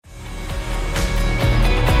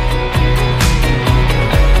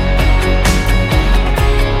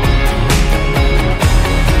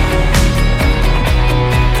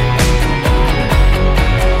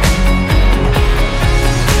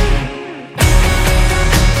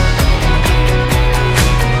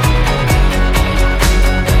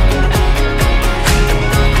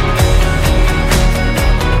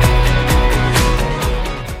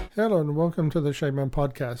welcome to the Shaman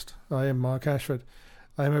podcast. I am Mark Ashford.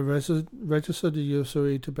 I am a registered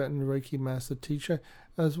Usui Tibetan Reiki Master Teacher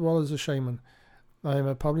as well as a shaman. I am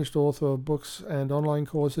a published author of books and online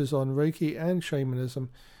courses on Reiki and shamanism,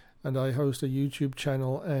 and I host a YouTube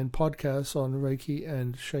channel and podcasts on Reiki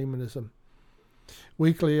and shamanism.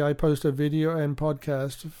 Weekly, I post a video and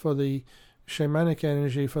podcast for the shamanic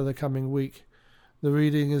energy for the coming week. The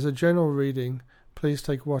reading is a general reading. Please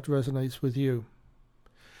take what resonates with you.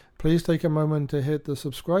 Please take a moment to hit the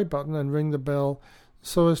subscribe button and ring the bell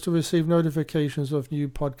so as to receive notifications of new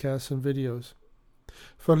podcasts and videos.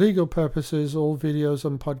 For legal purposes, all videos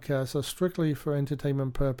and podcasts are strictly for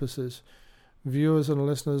entertainment purposes. Viewers and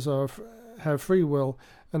listeners have free will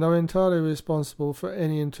and are entirely responsible for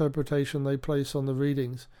any interpretation they place on the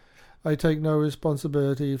readings. I take no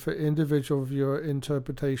responsibility for individual viewer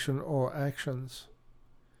interpretation or actions.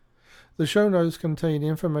 The show notes contain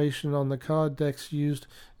information on the card decks used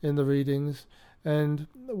in the readings and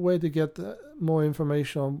where to get more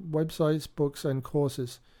information on websites, books, and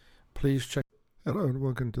courses. Please check. Hello and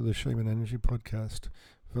welcome to the Shaman Energy Podcast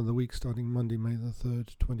for the week starting Monday, May the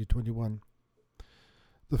 3rd, 2021.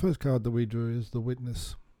 The first card that we drew is the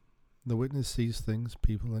Witness. The Witness sees things,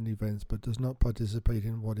 people, and events, but does not participate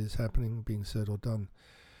in what is happening, being said, or done.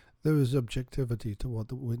 There is objectivity to what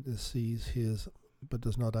the Witness sees, hears, but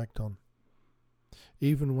does not act on.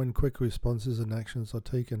 Even when quick responses and actions are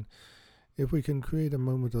taken, if we can create a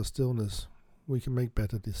moment of stillness, we can make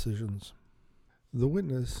better decisions. The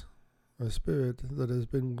Witness, a spirit that has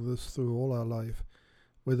been with us through all our life,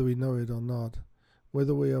 whether we know it or not,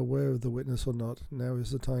 whether we are aware of the Witness or not, now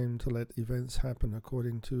is the time to let events happen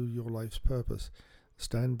according to your life's purpose.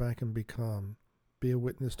 Stand back and be calm. Be a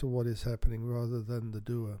witness to what is happening rather than the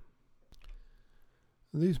doer.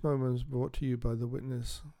 These moments brought to you by the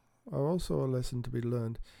Witness are also a lesson to be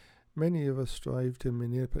learned. Many of us strive to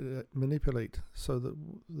manipulate so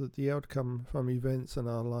that the outcome from events in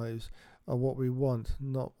our lives are what we want,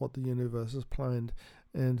 not what the universe has planned,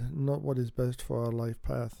 and not what is best for our life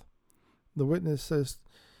path. The Witness says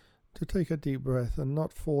to take a deep breath and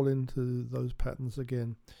not fall into those patterns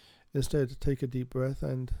again. Instead, to take a deep breath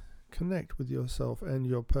and connect with yourself and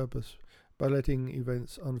your purpose by letting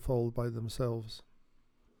events unfold by themselves.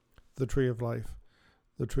 The Tree of Life.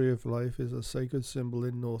 The Tree of Life is a sacred symbol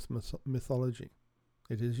in Norse mythology.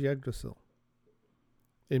 It is Yggdrasil.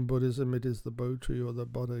 In Buddhism, it is the Bo tree or the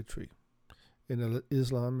Bodhi tree. In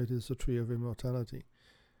Islam, it is the Tree of Immortality.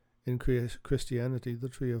 In Christianity, the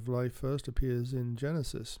Tree of Life first appears in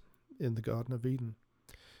Genesis, in the Garden of Eden.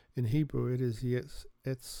 In Hebrew, it is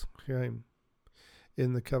Etz Chaim.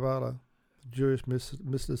 In the Kabbalah, Jewish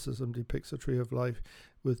mysticism depicts a Tree of Life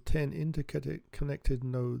with 10 interconnected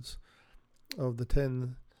nodes of the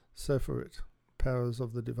 10 Sephirot, powers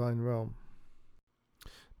of the divine realm.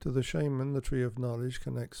 To the shaman, the Tree of Knowledge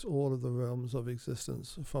connects all of the realms of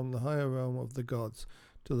existence, from the higher realm of the gods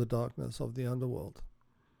to the darkness of the underworld.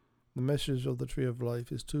 The message of the Tree of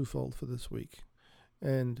Life is twofold for this week,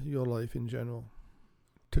 and your life in general.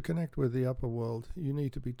 To connect with the upper world, you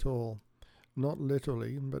need to be tall, not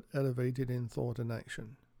literally, but elevated in thought and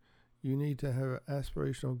action. You need to have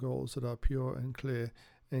aspirational goals that are pure and clear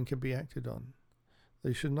and can be acted on.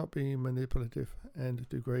 They should not be manipulative and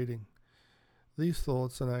degrading. These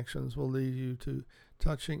thoughts and actions will lead you to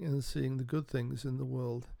touching and seeing the good things in the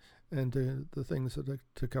world and to the things that are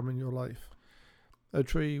to come in your life. A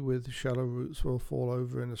tree with shallow roots will fall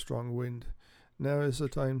over in a strong wind. Now is the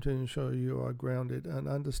time to ensure you are grounded and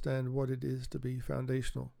understand what it is to be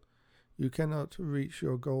foundational. You cannot reach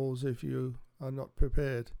your goals if you are not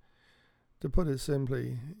prepared. To put it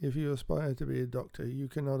simply, if you aspire to be a doctor, you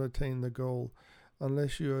cannot attain the goal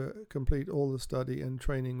unless you complete all the study and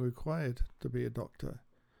training required to be a doctor.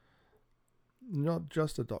 Not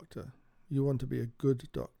just a doctor. You want to be a good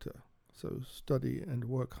doctor, so study and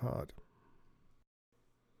work hard.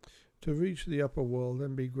 To reach the upper world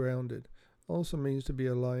and be grounded also means to be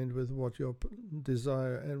aligned with what your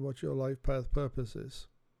desire and what your life path purpose is.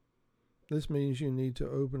 This means you need to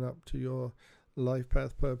open up to your life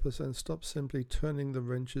path purpose and stop simply turning the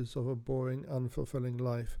wrenches of a boring, unfulfilling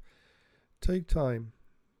life. Take time,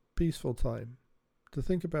 peaceful time, to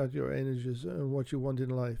think about your energies and what you want in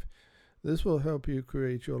life. This will help you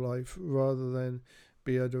create your life rather than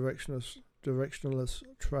be a directionless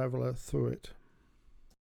traveler through it.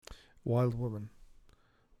 Wild Woman.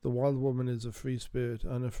 The Wild Woman is a free spirit,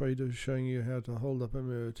 unafraid of showing you how to hold up a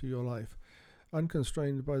mirror to your life.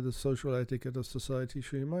 Unconstrained by the social etiquette of society,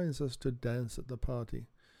 she reminds us to dance at the party,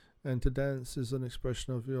 and to dance is an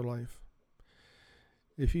expression of your life.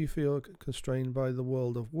 If you feel constrained by the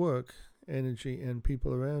world of work, energy, and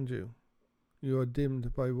people around you, You are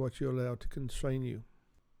dimmed by what you allow to constrain you.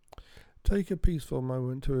 Take a peaceful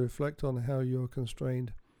moment to reflect on how you are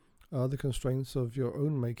constrained. Are the constraints of your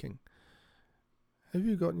own making? Have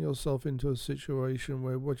you gotten yourself into a situation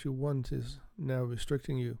where what you want is now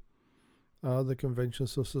restricting you? Are the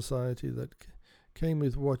conventions of society that came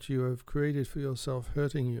with what you have created for yourself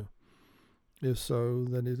hurting you? If so,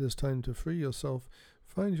 then it is time to free yourself,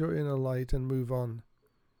 find your inner light and move on.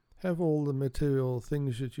 Have all the material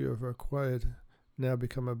things that you have acquired now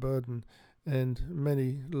become a burden, and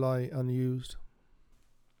many lie unused.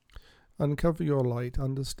 Uncover your light,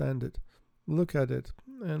 understand it, look at it,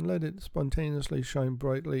 and let it spontaneously shine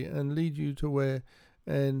brightly and lead you to where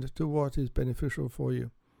and to what is beneficial for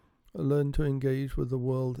you. Learn to engage with the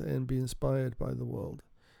world and be inspired by the world.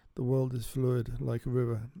 The world is fluid, like a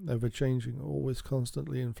river, ever-changing, always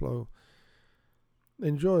constantly in flow.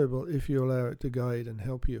 Enjoyable if you allow it to guide and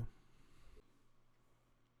help you.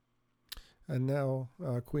 And now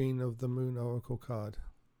our Queen of the Moon Oracle card,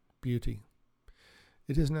 Beauty.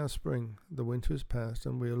 It is now spring, the winter is past,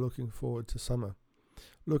 and we are looking forward to summer.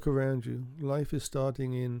 Look around you. Life is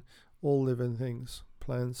starting in all living things.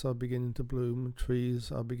 Plants are beginning to bloom,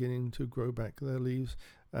 trees are beginning to grow back their leaves,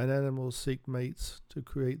 and animals seek mates to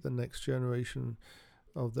create the next generation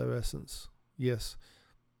of their essence. Yes,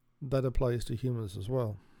 that applies to humans as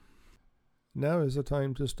well. Now is the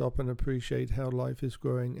time to stop and appreciate how life is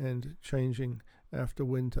growing and changing after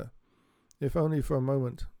winter. If only for a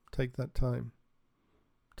moment, take that time.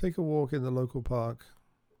 Take a walk in the local park.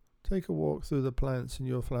 Take a walk through the plants in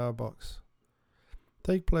your flower box.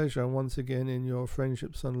 Take pleasure once again in your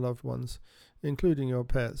friendships and loved ones, including your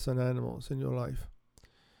pets and animals in your life.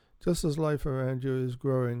 Just as life around you is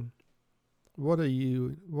growing, what in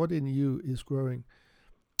you is growing?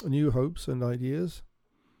 New hopes and ideas?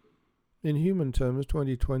 In human terms,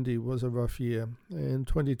 2020 was a rough year, and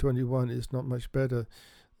 2021 is not much better,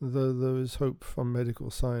 though there is hope from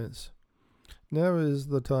medical science. Now is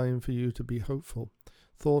the time for you to be hopeful,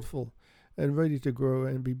 thoughtful, and ready to grow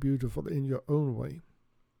and be beautiful in your own way.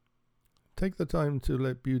 Take the time to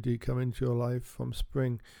let beauty come into your life from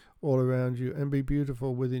spring all around you and be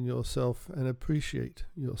beautiful within yourself and appreciate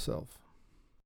yourself.